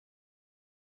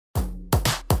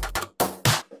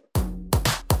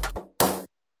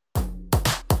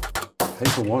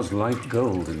Paper was like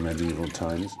gold in medieval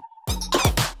times.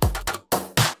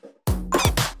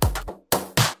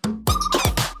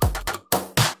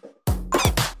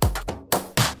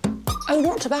 Oh,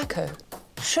 not tobacco,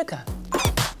 sugar.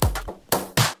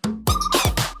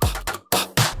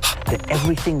 That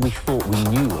everything we thought we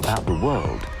knew about the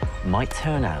world might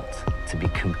turn out to be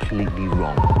completely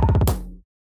wrong.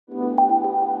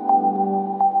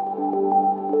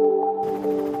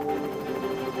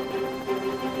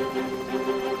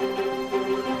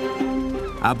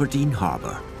 Aberdeen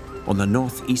Harbour, on the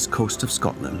north-east coast of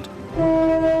Scotland.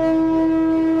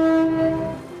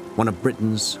 One of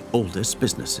Britain's oldest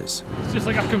businesses. It's just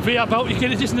like a conveyor belt,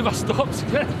 it just never stops.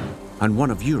 And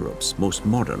one of Europe's most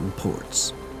modern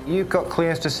ports. You've got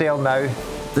clearance to sail now.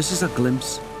 This is a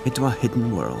glimpse into a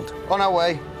hidden world. On our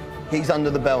way. He's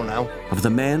under the bell now. Of the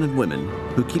men and women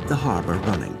who keep the harbour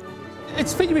running.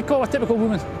 It's what you would call a typical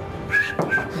woman.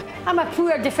 I'm a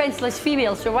poor, defenceless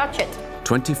female, so watch it.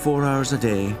 24 hours a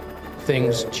day.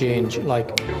 Things change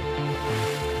like...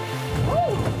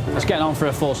 It's getting on for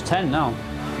a force 10 now.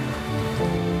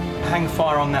 Hang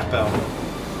fire on that bell.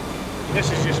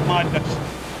 This is just madness.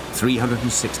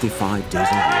 365 days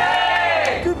a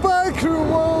year. Goodbye, cruel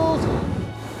world!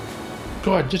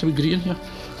 God, just a wee green here.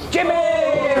 Jimmy!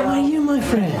 How are you, my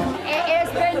friend? It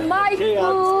has been my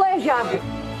pleasure.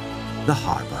 The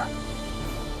harbour.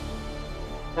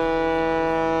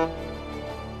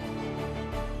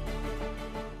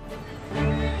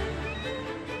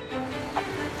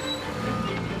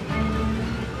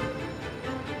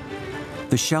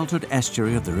 The sheltered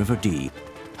estuary of the River Dee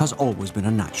has always been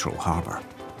a natural harbour.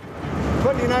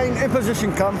 29 in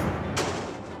position, come.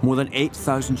 More than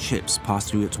 8,000 ships pass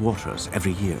through its waters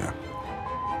every year.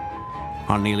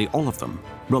 And nearly all of them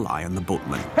rely on the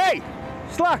boatmen. Hey!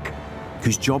 Slack!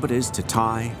 Whose job it is to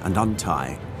tie and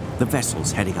untie the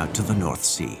vessels heading out to the North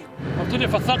Sea. I've done it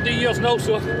for 30 years now,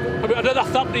 so about another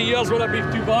 30 years won't be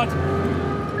too bad.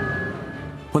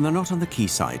 When they're not on the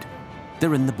quayside,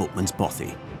 they're in the boatman's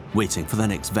bothy, waiting for the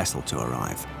next vessel to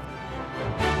arrive.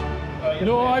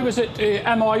 No, I was at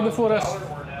MI before this.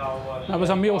 I was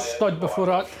a male stud before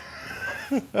that.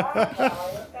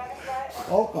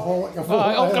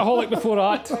 Alcoholic before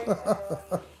that.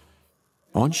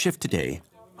 On shift today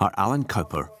are Alan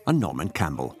Cowper and Norman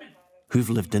Campbell, who've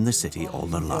lived in the city all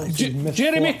their lives.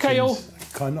 Jeremy Kyle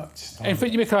and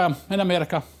Fitty McCram in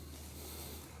America.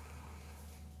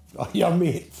 Oh, your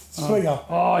mate, Springer.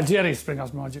 Oh, Jerry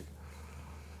Springer's magic.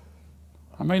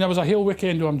 I mean, there was a Hill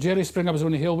weekend with him. Jerry Springer was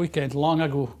on the Hill weekend long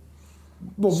ago.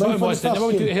 Well, so it was, they never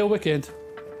went to the Hill weekend.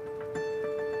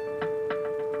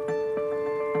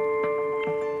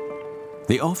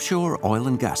 The offshore oil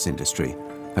and gas industry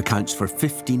accounts for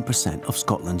 15% of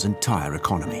Scotland's entire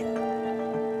economy.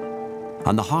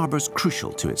 And the harbour's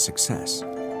crucial to its success,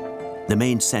 the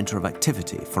main centre of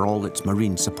activity for all its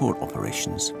marine support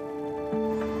operations.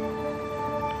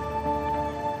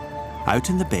 Out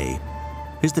in the bay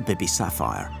is the Bibby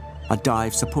Sapphire, a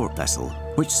dive support vessel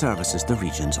which services the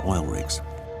region's oil rigs.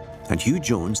 And Hugh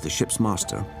Jones, the ship's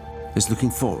master, is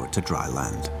looking forward to dry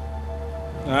land.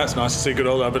 It's nice to see good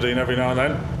old Aberdeen every now and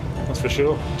then, that's for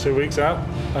sure. 2 weeks out,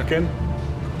 back in,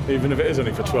 even if it is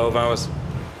only for 12 hours.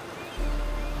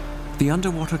 The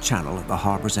underwater channel at the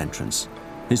harbour's entrance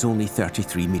is only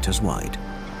 33 metres wide.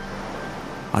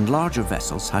 And larger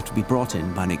vessels have to be brought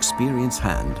in by an experienced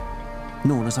hand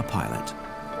known as a pilot.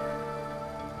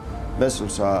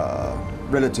 Vessels are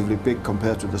relatively big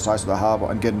compared to the size of the harbour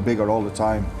and getting bigger all the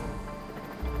time.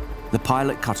 The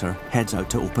pilot cutter heads out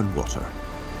to open water.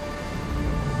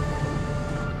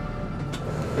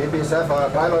 Bibby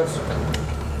Sapphire pilots.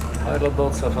 Pilot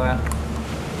boat Sapphire.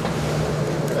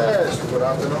 Yes, good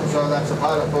afternoon. So that's a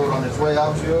pilot boat on its way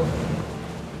out to you.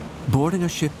 Boarding a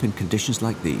ship in conditions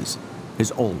like these is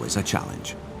always a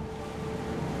challenge.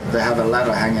 They have a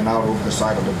ladder hanging out over the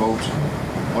side of the boat.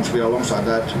 Once we're alongside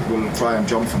that, we'll try and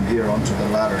jump from here onto the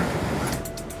ladder.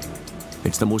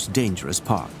 It's the most dangerous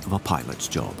part of a pilot's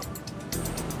job.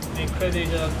 They credit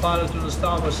the pilot to the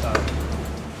starboard side.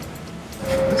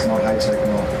 It's not high-tech,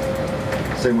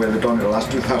 no. Same way they've done it the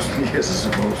last 2,000 years,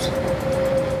 I suppose.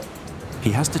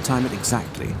 He has to time it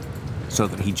exactly so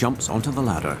that he jumps onto the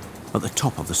ladder at the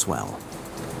top of the swell.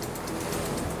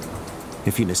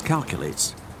 If he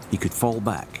miscalculates, he could fall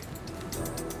back,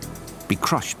 be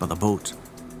crushed by the boat,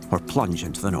 or plunge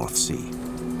into the North Sea.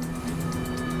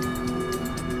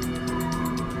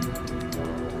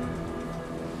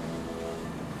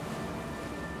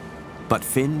 But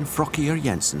Finn Frockier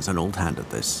Jensen's an old hand at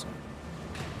this.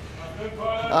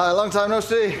 Long time no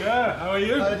see. Yeah, how are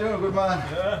you? How are you doing, good man?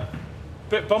 Yeah.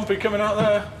 Bit bumpy coming out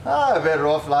there. Ah, a bit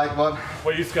rough, like, but...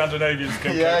 Well, you Scandinavians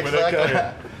can yeah, cope exactly. with it,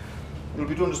 can't You'll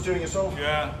be doing the steering yourself?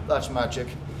 Yeah. That's magic.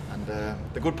 And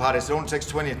the good part is it only takes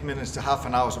 20 minutes to half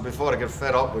an hour, so before I get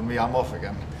fed up with me, I'm off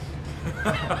again.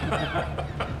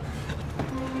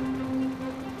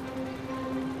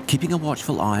 Keeping a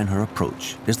watchful eye on her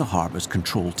approach is the harbour's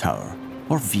control tower,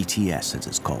 or VTS as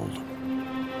it's called.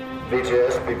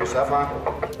 VTS, PP Sapphire.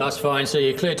 That's fine, so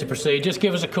you're clear to proceed. Just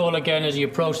give us a call again as you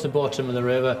approach the bottom of the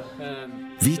river.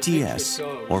 VTS,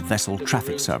 or Vessel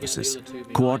Traffic Services,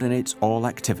 coordinates all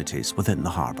activities within the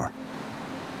harbour.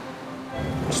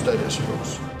 Steady, I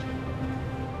suppose.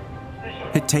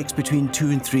 It takes between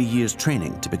 2 and 3 years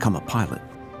training to become a pilot.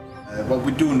 What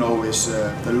we do know is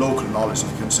the local knowledge,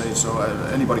 if you can say so.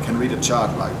 Anybody can read a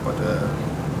chart, like, but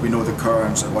we know the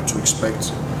currents and what to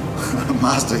expect.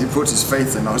 Master, he puts his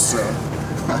faith in us.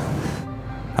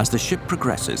 As the ship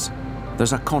progresses,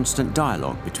 there's a constant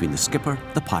dialogue between the skipper,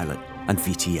 the pilot, and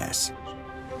VTS.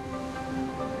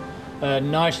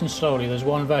 Nice and slowly. There's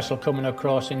one vessel coming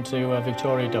across into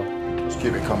Victoria Dock. Just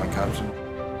keep it coming, Captain.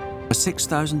 A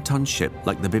 6,000-ton ship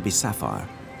like the Bibi Sapphire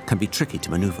can be tricky to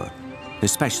manoeuvre,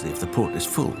 especially if the port is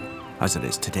full, as it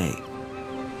is today.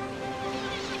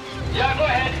 Yeah, go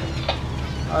ahead.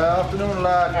 Afternoon,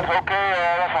 lad. It's okay,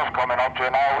 this one's coming up to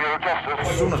you now. We'll adjust this.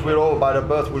 As soon as we're over by the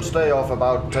berth, we'll stay off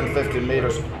about 10-15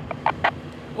 metres.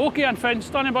 OK, and Finn,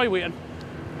 standing by waiting.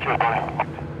 Cheers, buddy.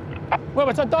 Well,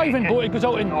 it's a diving boat. It goes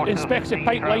out and inspects the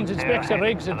pipelines, inspects the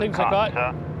rigs and things like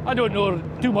that. I don't know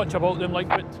too much about them, like,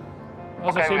 but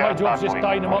as I say, my job's just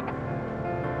tying them up.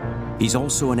 He's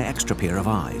also an extra pair of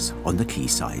eyes on the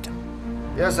quayside.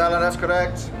 Yes, Alan, that's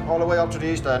correct. All the way up to the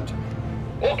east end.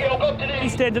 OK, I'll go up to the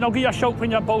East end, and I'll give you a shout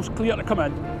when your boat's clear to come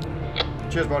in.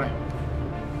 Cheers, buddy.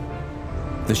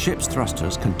 The ship's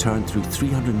thrusters can turn through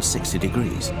 360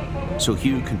 degrees, so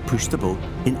Hugh can push the boat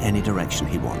in any direction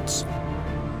he wants.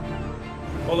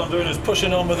 All I'm doing is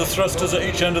pushing on with the thrusters at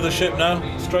each end of the ship now,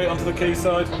 straight onto the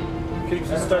quayside. Keeps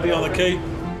it steady on the quay.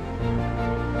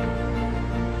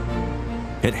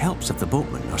 It helps if the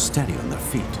boatmen are steady on their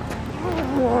feet.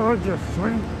 Oh, just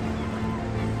swing.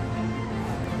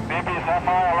 BP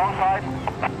Sapphire alongside.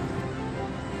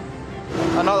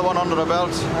 Another one under the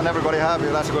belt, and everybody happy.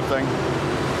 That's a good thing.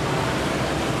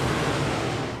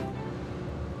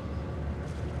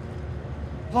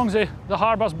 As long as the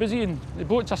harbour's busy and the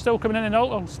boats are still coming in and out,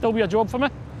 it'll still be a job for me.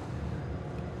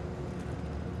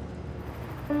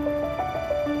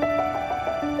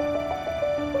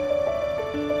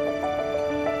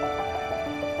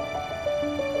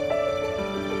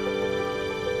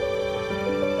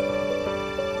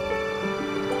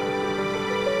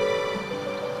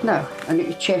 Now, I need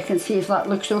to check and see if that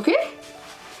looks okay.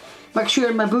 Make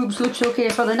sure my boobs looks okay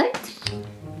for the night.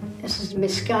 This is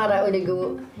mascara on the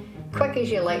go, quick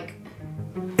as you like.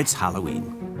 It's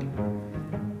Halloween.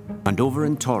 And over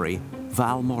in Torry,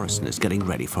 Val Morrison is getting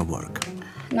ready for work.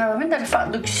 Now, I wonder if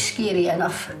that looks scary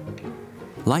enough.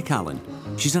 Like Alan,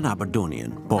 she's an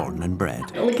Aberdonian, born and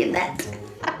bred. Look at that.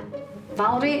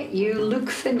 Valerie, you look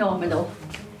phenomenal.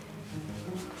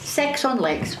 Sex on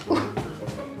legs. Ooh.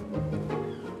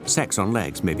 Sex on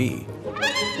legs, maybe.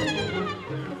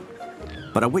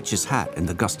 But a witch's hat in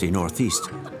the gusty northeast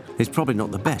is probably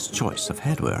not the best choice of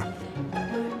headwear.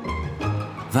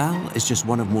 Val is just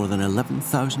one of more than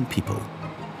 11,000 people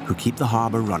who keep the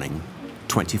harbour running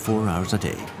 24 hours a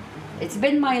day. It's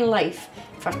been my life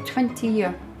for 20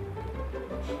 years.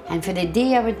 And for the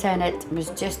day I went in it, was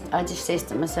just, I just says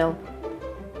to myself,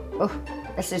 oh,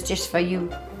 this is just for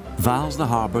you. Val's the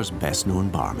harbour's best-known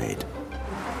barmaid.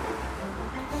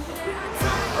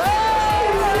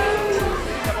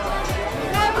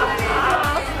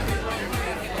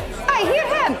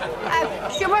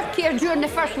 She worked here during the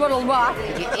First World War,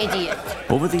 you idiot.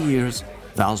 Over the years,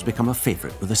 Val's become a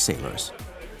favourite with the sailors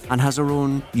and has her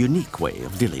own unique way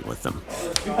of dealing with them.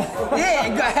 Speak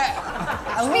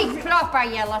proper,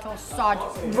 you little sod.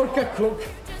 Look at cloak.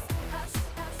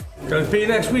 Going to be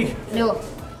next week? No.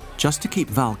 Just to keep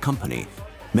Val company,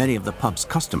 many of the pub's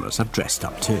customers have dressed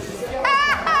up too.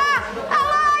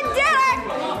 Hello, Derek!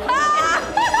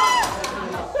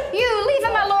 You, leave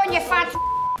him alone, you fat.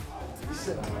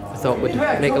 I thought we'd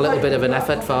make a little bit of an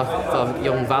effort for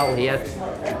young Val here.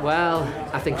 Well,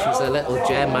 I think she's a little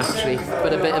gem actually,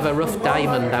 but a bit of a rough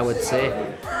diamond, I would say.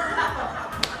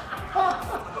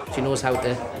 She knows how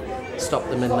to stop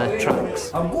them in their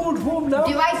tracks. I'm going home now.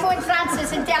 Do I phone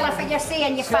Francis and tell her for your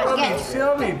saying, you fat git?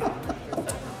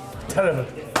 Terrible.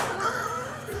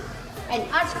 And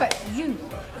as for you.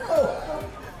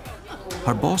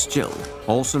 Her boss, Jill,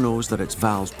 also knows that it's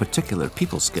Val's particular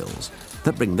people skills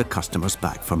that bring the customers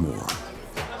back for more.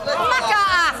 Look at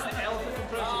her!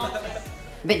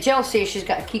 But Jill says she's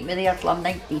got to keep me there till I'm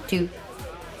 92.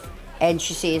 And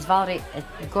she says, Valerie,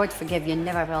 God forgive you,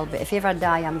 never will, but if you ever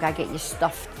die, I'm going to get you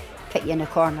stuffed, put you in the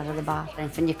corner of the bar. And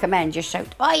when you come in, just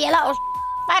shout, oh, you little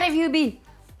where have you been?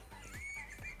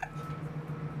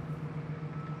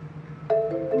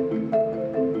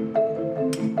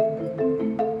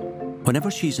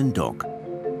 Whenever she's in dock,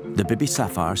 the Bibi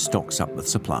Sapphire stocks up with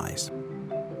supplies.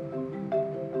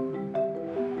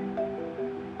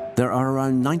 There are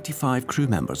around 95 crew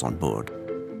members on board,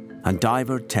 and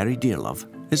diver Terry Dearlove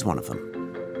is one of them.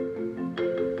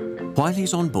 While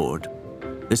he's on board,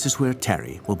 this is where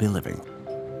Terry will be living.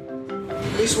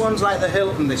 This one's like the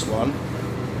Hilton, this one.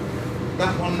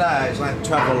 That one there is like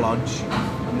Travel Lodge,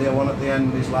 and the one at the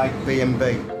end is like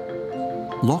B&B.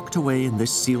 Locked away in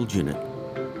this sealed unit,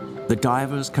 the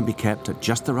divers can be kept at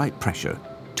just the right pressure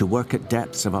to work at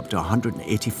depths of up to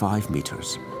 185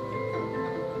 metres.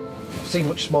 I've seen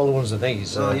much smaller ones than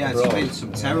these. Oh yeah, it's been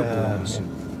some terrible ones.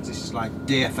 This is like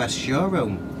DFS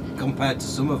showroom compared to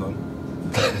some of them.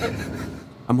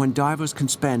 And when divers can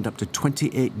spend up to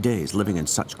 28 days living in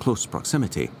such close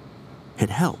proximity, it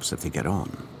helps if they get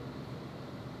on.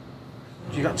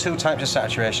 You've got two types of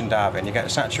saturation diving. You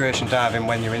get saturation diving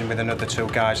when you're in with another two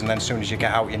guys, and then as soon as you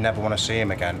get out, you never want to see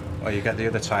him again. Or you get the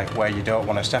other type where you don't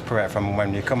want to separate from him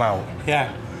when you come out.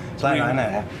 Yeah. It's like that, isn't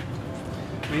it?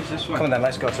 This one. Come on then,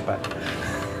 let's go to bed.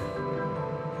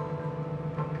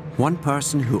 One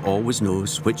person who always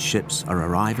knows which ships are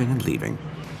arriving and leaving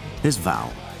is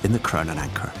Val in the Crown and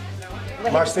Anchor. We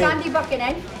had the Scandi bucking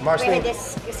in, we had the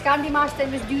Scandi Marston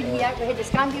was doing here, we had the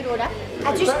Scandi Rona.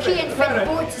 I just can't fit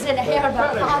boats in a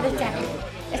harbour all the time.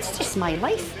 It's just my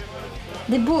life.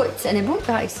 The boats and the boat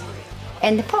guys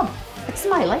and the pub, it's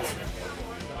my life.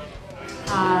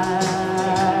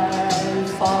 I'll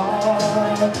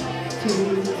fall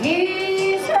to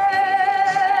pieces.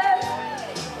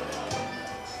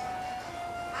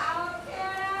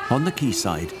 On the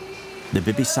quayside, the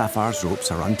Bibi Sapphire's ropes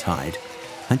are untied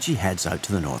and she heads out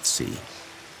to the North Sea.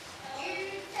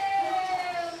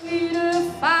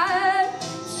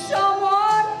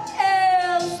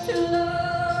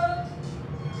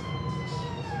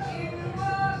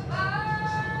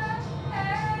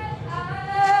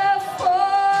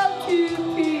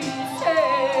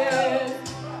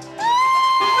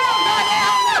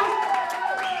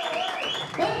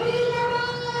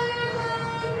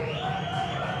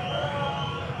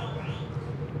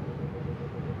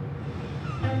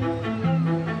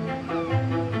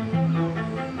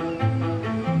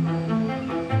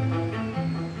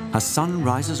 As sun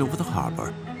rises over the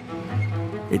harbour,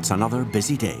 it's another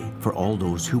busy day for all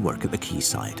those who work at the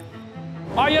quayside.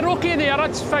 Are you okay there?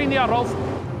 That's fine there, Rolf.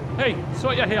 Hey,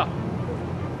 sort your hair.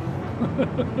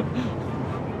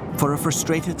 For a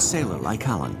frustrated sailor like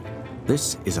Alan,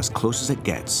 this is as close as it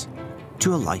gets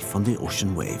to a life on the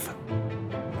ocean wave.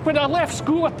 When I left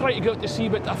school, I tried to go out to sea,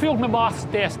 but I failed my maths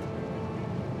test.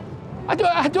 I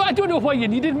don't know why you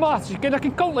needed maths. I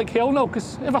can count like hell now,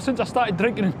 because ever since I started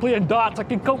drinking and playing darts, I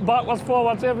can count backwards,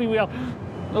 forwards, everywhere.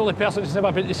 The only person who's never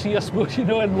been to sea, I suppose, you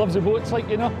know, and loves the boats, like,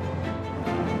 you know.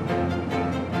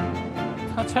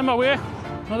 That's him away.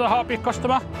 Another happy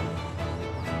customer.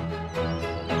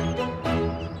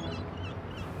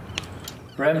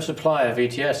 Rem Supplier,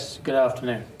 VTS. Good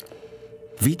afternoon.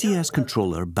 VTS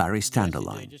controller Barry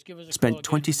Standerline spent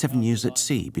 27 years at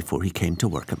sea before he came to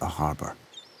work at the harbour.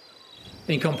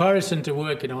 In comparison to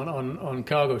working on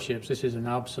cargo ships, this is an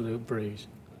absolute breeze.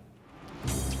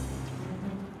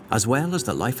 As well as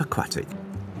the life aquatic,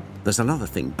 there's another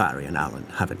thing Barry and Alan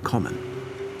have in common.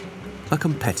 A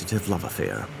competitive love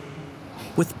affair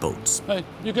with boats. Hey,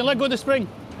 you can let go of the spring.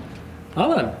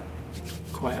 Alan?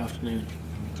 Quiet afternoon.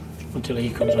 Until he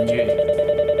comes on duty.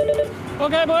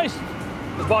 OK, boys.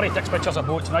 There's Barry takes pictures of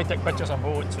boats and I take pictures of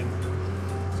boats. And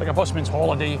it's like a busman's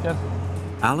holiday, you can.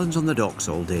 Alan's on the docks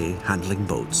all day handling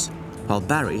boats, while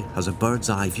Barry has a bird's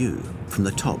eye view from the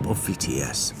top of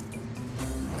VTS.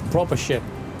 Proper ship.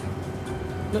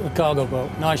 Little cargo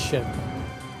boat, nice ship.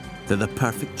 They're the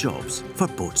perfect jobs for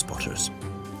boat spotters.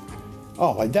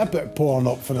 Oh, like that bit pouring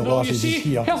up for the lassies you see,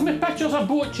 here. Here's my pictures of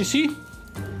boats, you see?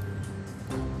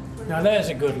 Now there's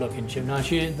a good looking ship. Now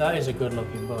that is a good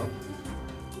looking boat.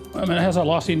 I mean, here's a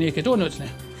lassie naked. Oh no, it's not.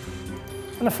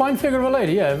 And a fine figure of a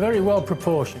lady, yeah, very well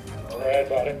proportioned.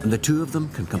 And the two of them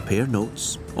can compare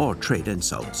notes or trade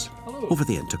insults over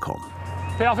the intercom.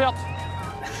 Pervert.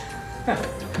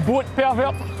 Boat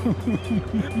pervert.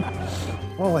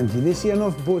 Well, and do they see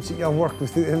enough boats at your work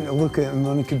without having to look at them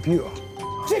on the computer?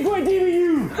 Check what I do with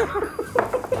you!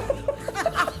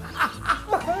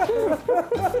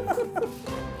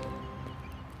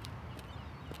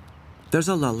 There's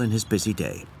a lull in his busy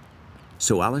day,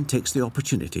 So Alan takes the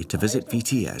opportunity to visit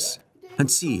VTS and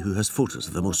see who has photos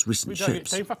of the most recent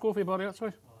ships. Time for coffee, buddy,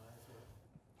 actually.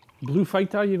 Blue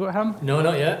fighter, you got him? No,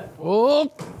 not yet.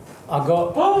 Oh! I've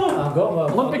got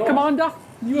my... Olympic commander?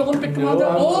 You Olympic commander?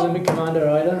 I'm oh! Olympic commander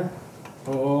either.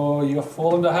 Oh, you're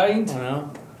falling behind. I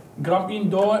know. Grumpy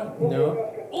and Dot?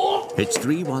 No. Oh! It's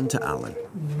 3-1 to Alan,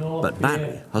 but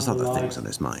Barry has other things on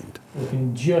his mind. We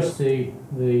can just see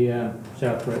the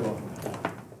South Brittle.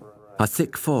 A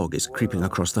thick fog is creeping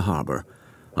across the harbour,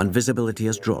 and visibility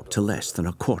has dropped to less than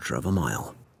a quarter of a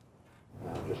mile.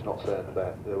 I'm just not certain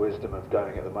about the wisdom of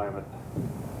going at the moment.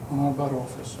 Harbour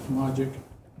office, magic.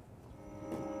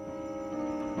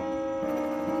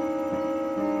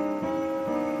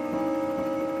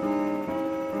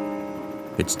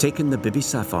 It's taken the Bibi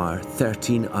Sapphire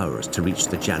 13 hours to reach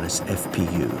the Janus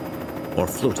FPU, or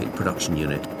Floating Production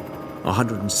Unit,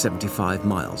 175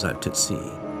 miles out at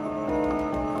sea.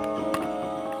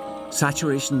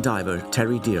 Saturation diver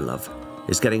Terry Dearlove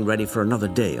is getting ready for another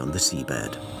day on the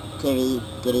seabed. Terry,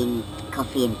 getting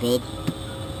coffee in bed.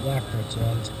 Yeah,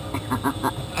 pretend.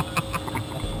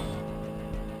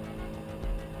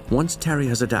 Once Terry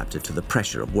has adapted to the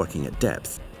pressure of working at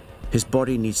depth, his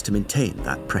body needs to maintain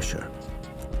that pressure.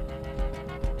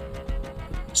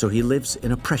 So he lives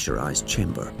in a pressurized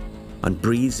chamber and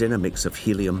breathes in a mix of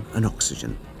helium and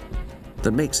oxygen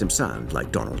that makes him sound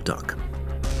like Donald Duck.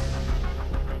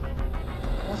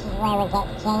 This is where we get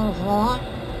changed here.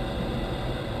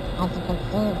 As you can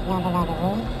see, it's not a lot of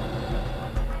room.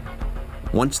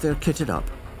 Once they're kitted up,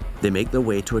 they make their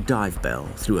way to a dive bell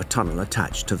through a tunnel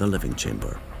attached to the living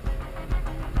chamber.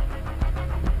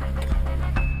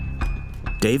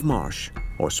 Dave Marsh,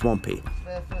 or Swampy,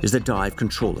 is the dive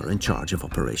controller in charge of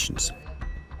operations.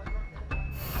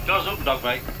 Doors up, dog,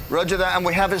 mate. Roger that, and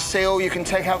we have a seal. You can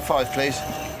take out 5, please.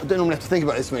 I don't normally have to think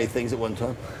about this many things at one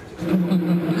time.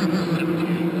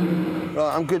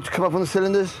 Right, I'm good to come up on the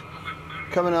cylinders.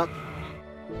 Coming up.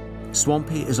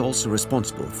 Swampy is also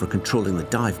responsible for controlling the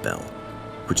dive bell,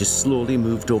 which is slowly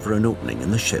moved over an opening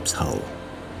in the ship's hull.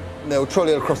 They'll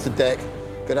trolley across the deck,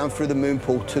 go down through the moon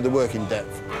pool to the working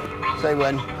depth. Say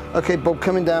when. OK, Bob,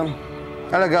 coming down.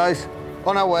 Hello, guys.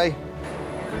 On our way.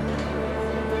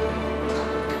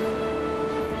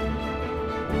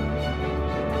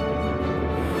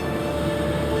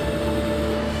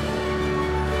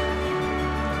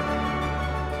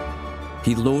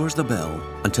 He lowers the bell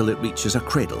until it reaches a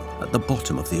cradle at the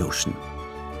bottom of the ocean,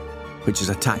 which is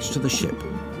attached to the ship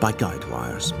by guide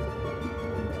wires.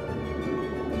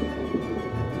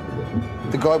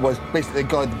 The guide wires, basically, they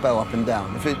guide the bell up and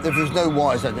down. If there's no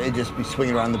wires, it'd just be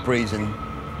swinging around the breeze and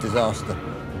disaster.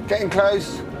 Getting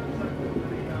close.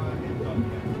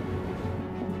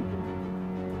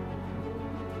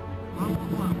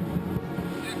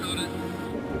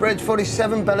 Bridge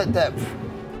 47, bell at depth.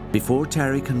 Before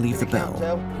Terry can leave the bell,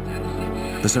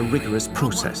 there's a rigorous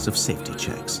process of safety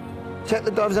checks. Check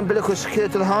the diver's umbilical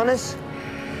secured to the harness.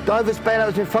 Diver's bailout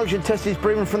has been function tested, he's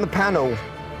breathing from the panel.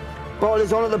 Bottle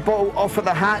is on at the bottle, off at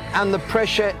the hat, and the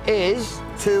pressure is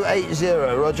 280,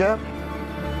 roger.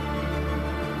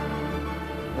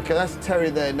 OK, that's Terry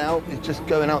there now. He's just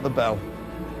going out the bell.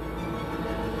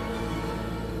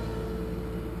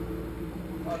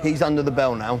 He's under the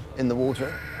bell now, in the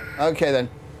water. OK, then.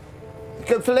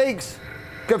 Good for leaks.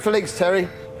 Good for leaks, Terry.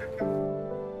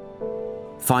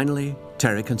 Finally,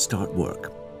 Terry can start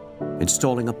work,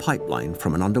 installing a pipeline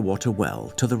from an underwater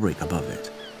well to the rig above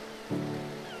it.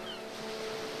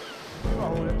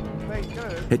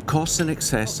 It costs in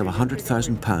excess of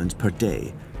 £100,000 per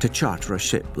day to charter a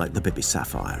ship like the Bibi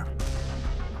Sapphire.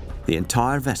 The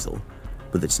entire vessel,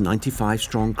 with its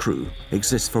 95-strong crew,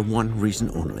 exists for one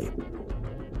reason only: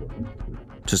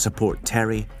 to support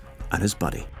Terry and his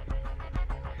buddy.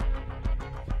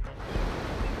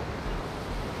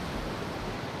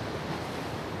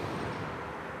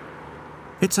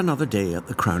 It's another day at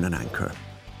the Crown and Anchor,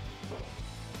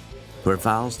 where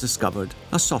Val's discovered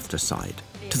a softer side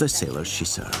to the sailors she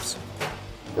serves.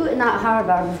 Out in that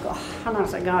harbour, we've got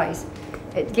hundreds of guys.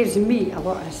 It gives me a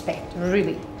lot of respect,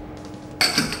 really.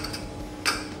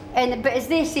 But as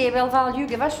they say, well, Val, you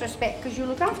give us respect because you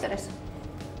look after us.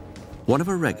 One of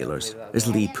her regulars is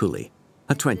Lee Pooley,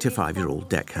 a 25-year-old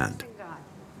deckhand.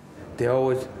 They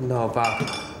always know Val.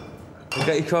 You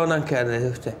got your Crown and Anchor and they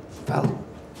have to, Val.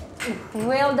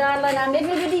 Well, darling, I'm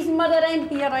everybody's mother in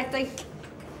here, I think.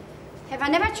 Have I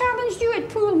never challenged you at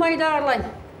pool, my darling?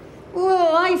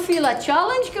 Oh, I feel a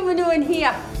challenge coming on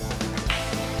here.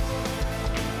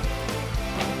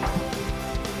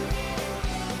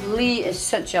 Lee is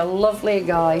such a lovely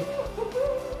guy.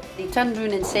 He turned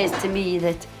round and says to me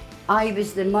that I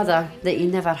was the mother that he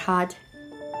never had.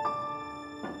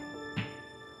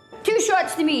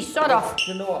 shorts to me, sod off.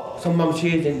 You know what? Some mum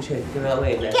she didn't she? You know what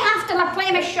I mean? Get after her,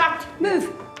 play my shirt.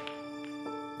 Move.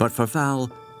 But for Val,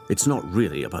 it's not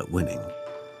really about winning.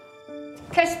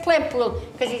 Kiss playing pool,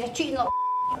 because he's a cheating little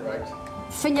right.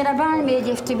 When you're a barmaid,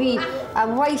 you have to be a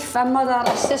wife, a mother,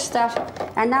 a sister,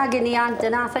 an agony aunt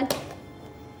and nothing.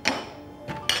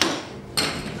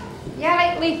 Yeah,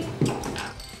 right, Lee.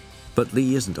 But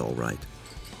Lee isn't all right.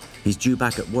 He's due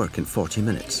back at work in 40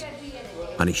 minutes,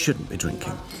 and he shouldn't be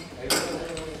drinking.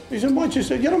 He's in watch,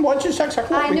 you're in watch at 6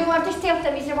 o'clock. I know, I've just told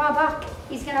him he's a while back.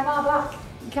 He's going to while back.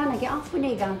 You can't get off when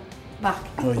he gone back.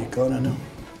 Oh, you can't, I know.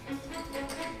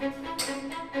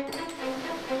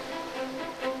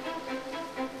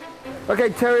 OK,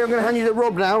 Terry, I'm going to hand you the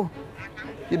rub now.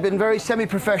 You've been very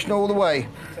semi-professional all the way.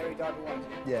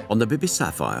 Yeah. On the Bibby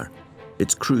Sapphire,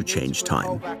 it's crew change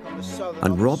time,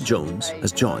 and Rob Jones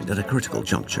has joined at a critical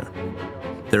juncture.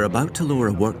 They're about to lower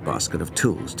a work basket of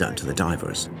tools down to the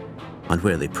divers, and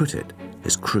where they put it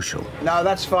is crucial. No,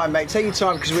 that's fine, mate. Take your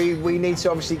time, because we need to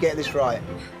obviously get this right.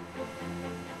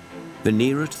 The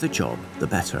nearer to the job, the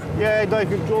better. Yeah, dive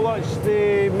control, that's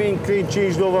the main crane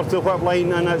changed over to whip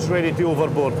line and it's ready to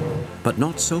overboard. But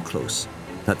not so close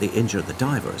that they injure the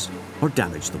divers or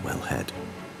damage the wellhead.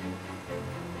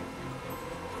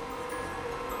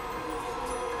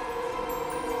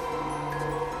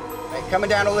 Hey, coming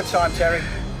down all the time, Terry.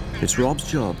 It's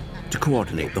Rob's job to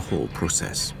coordinate the whole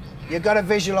process. You got a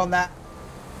visual on that?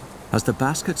 As the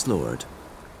basket's lowered,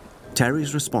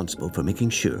 Terry's responsible for making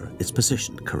sure it's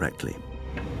positioned correctly.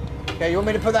 Okay, you want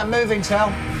me to put that moving,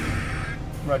 Tal?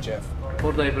 Roger.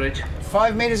 Port live bridge.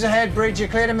 5 metres ahead, bridge, you're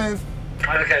clear to move.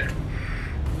 Okay.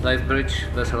 Live bridge,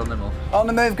 vessel on the move. On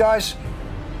the move, guys.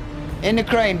 In the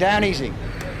crane, down easy.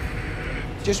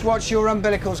 Just watch your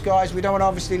umbilicals, guys. We don't want to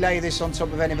obviously lay this on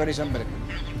top of anybody's umbilical.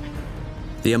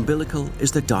 The umbilical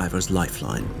is the diver's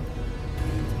lifeline.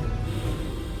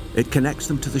 It connects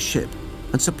them to the ship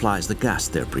and supplies the gas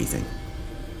they're breathing.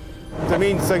 The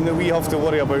main thing that we have to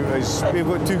worry about is we've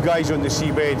got 2 guys on the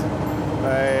seabed.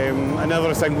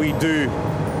 Another thing we do,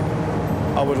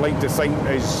 I would like to think,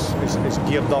 is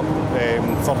geared up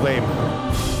for them.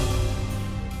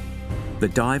 The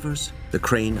divers, the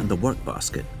crane and the work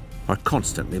basket are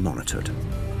constantly monitored.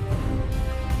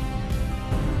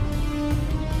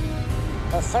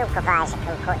 The supervisor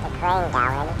can put the crane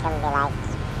down and it can be like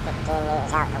 15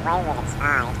 metres out the way with its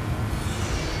hide.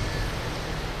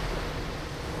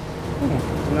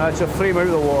 No, it's a frame out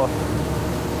of the water.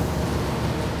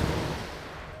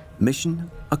 Mission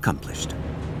accomplished.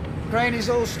 Crane is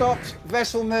all stopped.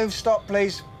 Vessel move, stop,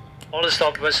 please. All is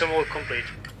stopped, vessel move complete.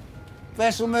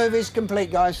 Vessel move is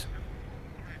complete, guys.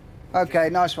 OK,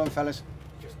 nice one, fellas.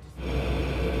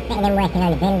 Better than working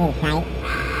on a building site.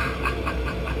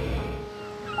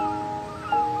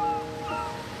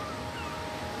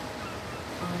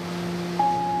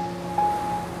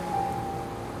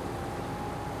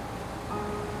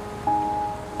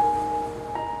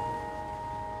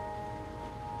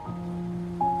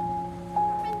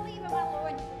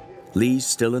 Lee's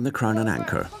still in the Crown and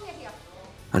Anchor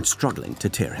and struggling to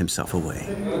tear himself away.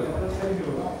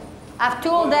 I've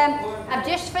told them, I've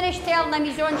just finished telling them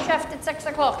he's on shift at 6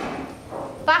 o'clock.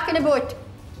 Back in the boat.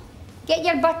 Get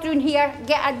your butt round here,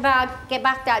 get a bag, get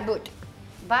back to that boat.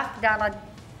 Back, darling.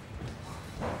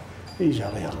 He's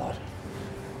a later lad.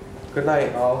 Good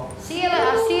night, all. See you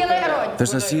later on.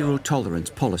 There's a zero-tolerance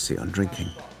policy on drinking,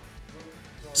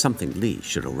 something Lee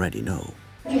should already know.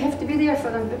 You have to be there for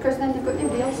them because then they've got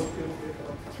nobody else.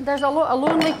 There's a lot of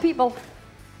lonely people.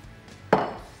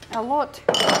 A lot.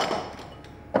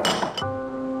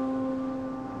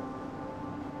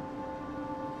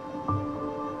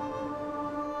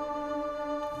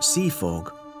 Sea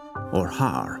fog, or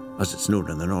har as it's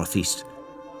known in the northeast,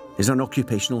 is an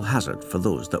occupational hazard for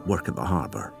those that work at the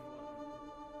harbour.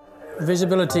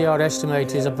 Visibility, I'd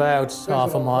estimate, is about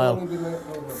half a mile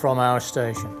from our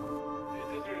station.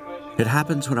 It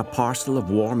happens when a parcel of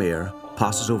warm air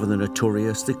passes over the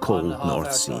notoriously cold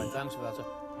North Sea.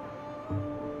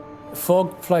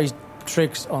 Fog plays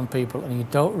tricks on people and you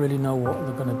don't really know what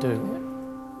they're going to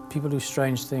do. People do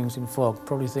strange things in fog,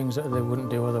 probably things that they wouldn't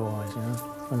do otherwise, you know,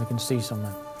 when they can see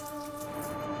something.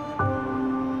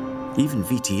 Even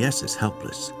VTS is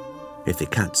helpless if they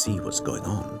can't see what's going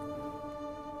on.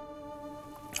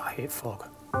 I hate fog.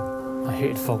 I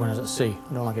hated fog when I was at sea.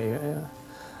 I don't like it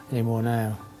anymore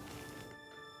now.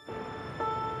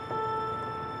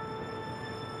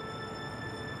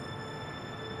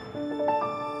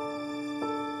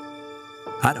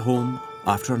 At home,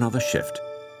 after another shift,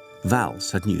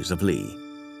 Val's had news of Lee,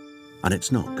 and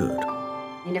it's not good.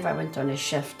 He never went on his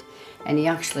shift, and he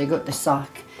actually got the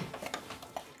sack.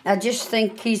 I just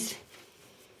think he's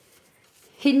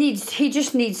He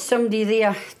just needs somebody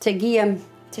there to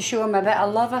to show him a bit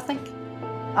of love, I think.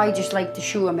 I just like to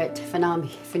show him it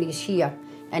when he's here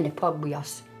in the pub with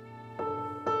us.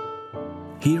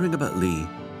 Hearing about Lee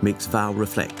makes Val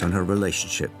reflect on her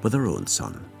relationship with her own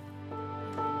son.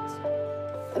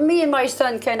 Me and my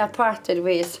son kind of parted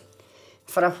ways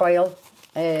for a while.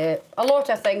 A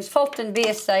lot of things, fault on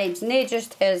both sides, not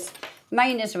just his,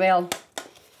 mine as well.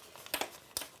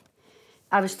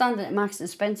 I was standing at Max and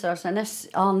Spencer's, and this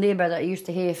old neighbour that I used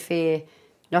to have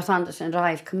North Anderson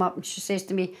Drive come up and she says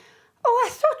to me, "Oh, I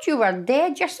thought you were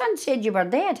dead. Your son said you were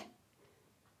dead."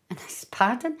 And I said,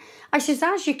 "Pardon?" I says,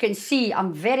 "As you can see,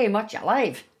 I'm very much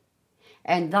alive."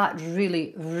 And that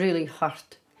really, really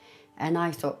hurt. And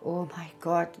I thought, oh my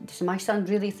God, does my son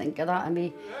really think of that of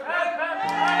me?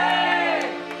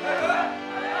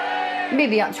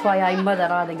 Maybe that's why I mother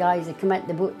all the guys that come out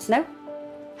the boats now.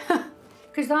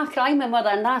 Because I'm a mother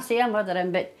and I say I'm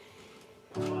mothering, but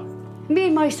me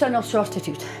and my son will sort it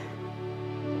out.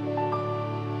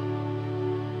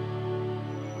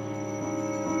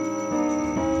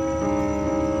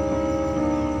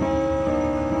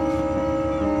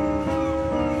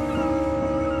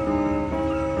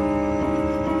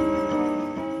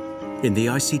 In the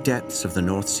icy depths of the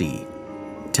North Sea,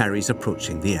 Terry's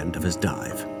approaching the end of his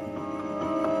dive.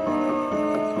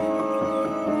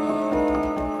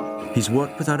 He's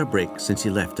worked without a break since he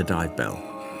left the dive bell,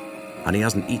 and he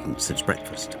hasn't eaten since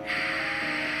breakfast.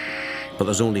 But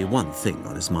there's only one thing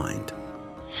on his mind.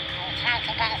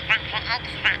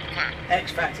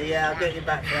 X Factor, yeah, I'll get you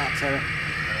back for that, Terry.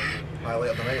 Quite late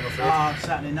on the night, I'm afraid. Oh,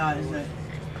 Saturday night, isn't it?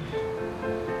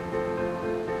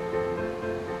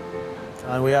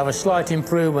 And we have a slight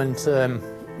improvement in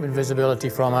visibility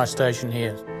from our station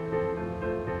here.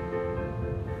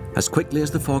 As quickly as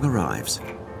the fog arrives,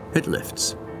 it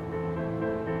lifts.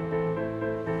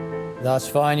 That's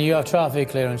fine. You have traffic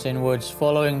clearance inwards,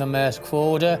 following the Maersk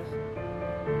forwarder.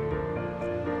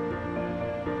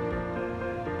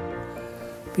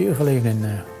 Beautiful evening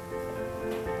now.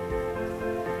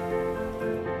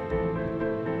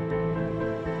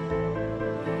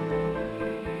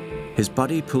 His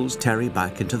buddy pulls Terry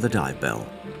back into the dive bell,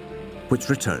 which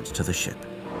returns to the ship.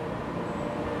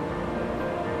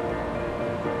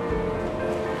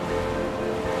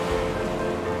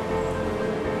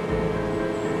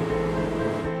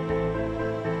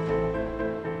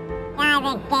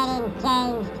 Divers getting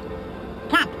changed.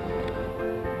 Cut.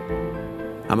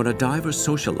 And when a diver's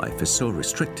social life is so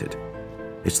restricted,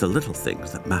 it's the little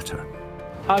things that matter.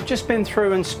 I've just been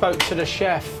through and spoke to the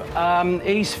chef.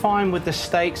 He's fine with the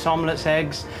steaks, omelettes,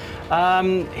 eggs.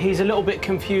 He's a little bit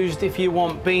confused if you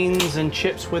want beans and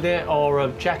chips with it, or a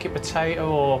jacket potato,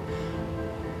 or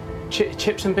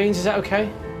chips and beans. Is that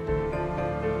okay?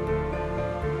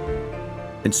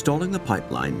 Installing the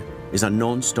pipeline is a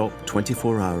non-stop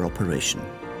 24-hour operation.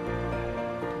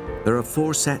 There are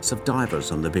 4 sets of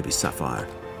divers on the Baby Sapphire,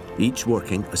 each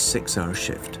working a 6-hour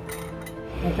shift.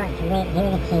 We've got to wait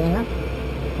here to clean up.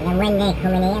 And then when they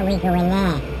come in here, we go in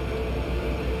there.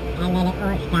 And then it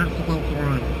all starts again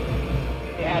tomorrow.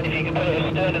 And if you can put it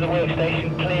astern of the workstation,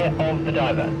 clear of the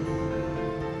diver.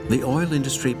 The oil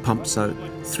industry pumps out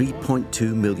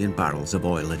 3.2 million barrels of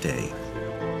oil a day.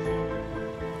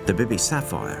 The Baby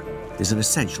Sapphire is an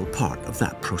essential part of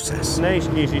that process. Nice,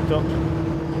 easy touch.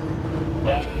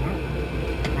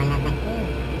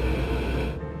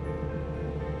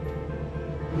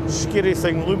 Scary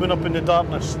thing looming up in the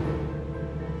darkness.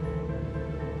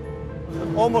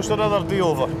 Almost another day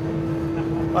over.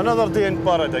 Another day in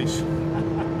paradise.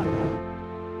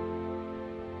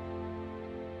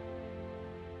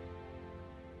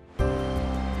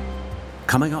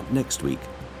 Coming up next week,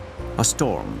 a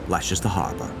storm lashes the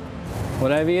harbour.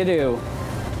 Whatever you do,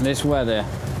 this weather,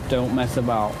 don't mess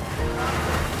about.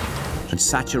 And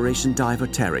saturation diver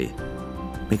Terry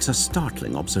makes a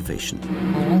startling observation.